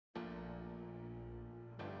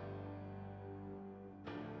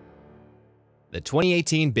The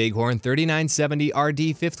 2018 Bighorn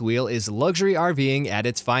 3970RD fifth wheel is luxury RVing at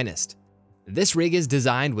its finest. This rig is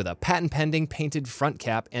designed with a patent-pending painted front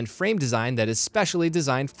cap and frame design that is specially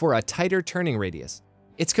designed for a tighter turning radius.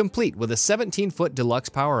 It's complete with a 17-foot deluxe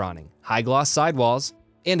power awning, high-gloss sidewalls,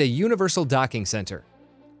 and a universal docking center.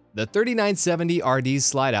 The 3970RD's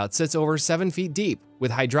slide-out sits over 7 feet deep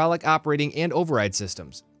with hydraulic operating and override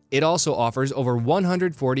systems. It also offers over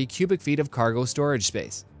 140 cubic feet of cargo storage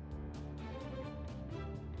space.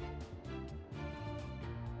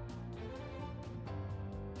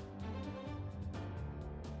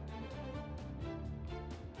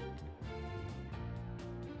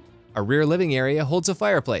 A rear living area holds a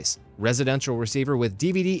fireplace, residential receiver with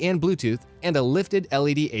DVD and Bluetooth, and a lifted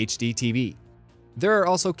LED HDTV. There are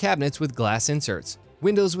also cabinets with glass inserts,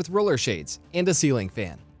 windows with roller shades, and a ceiling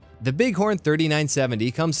fan. The Bighorn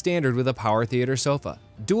 3970 comes standard with a power theater sofa,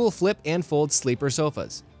 dual flip and fold sleeper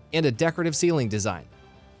sofas, and a decorative ceiling design.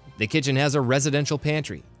 The kitchen has a residential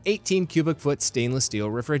pantry, 18 cubic foot stainless steel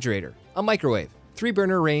refrigerator, a microwave,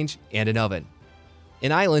 3-burner range, and an oven.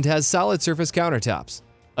 An island has solid surface countertops,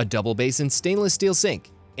 a double basin stainless steel sink,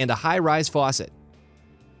 and a high-rise faucet.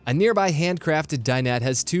 A nearby handcrafted dinette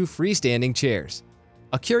has 2 freestanding chairs.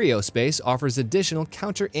 A curio space offers additional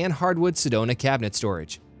counter and hardwood Sedona cabinet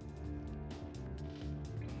storage.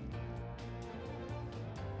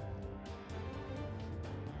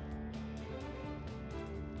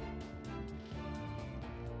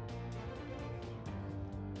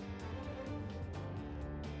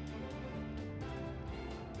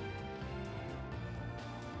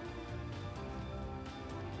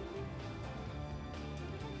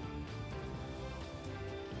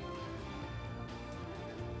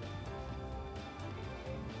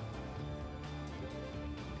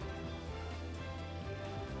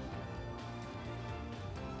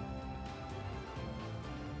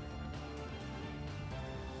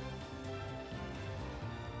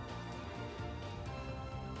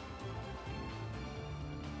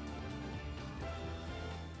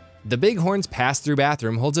 The Bighorn's pass-through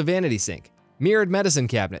bathroom holds a vanity sink, mirrored medicine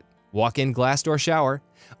cabinet, walk-in glass door shower,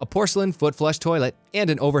 a porcelain foot flush toilet, and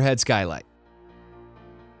an overhead skylight.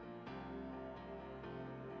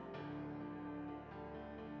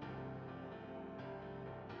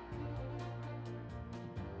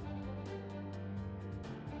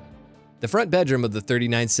 The front bedroom of the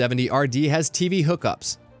 3970RD has TV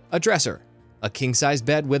hookups, a dresser, a king-size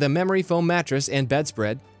bed with a memory foam mattress and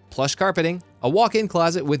bedspread, plush carpeting, a walk-in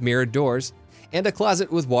closet with mirrored doors, and a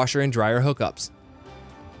closet with washer and dryer hookups.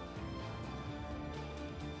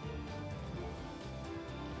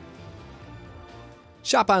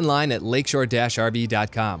 Shop online at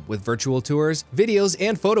lakeshore-rv.com. With virtual tours, videos,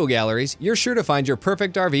 and photo galleries, you're sure to find your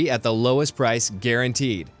perfect RV at the lowest price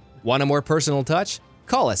guaranteed. Want a more personal touch?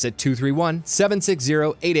 Call us at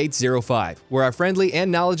 231-760-8805, where our friendly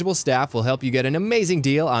and knowledgeable staff will help you get an amazing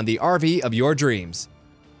deal on the RV of your dreams.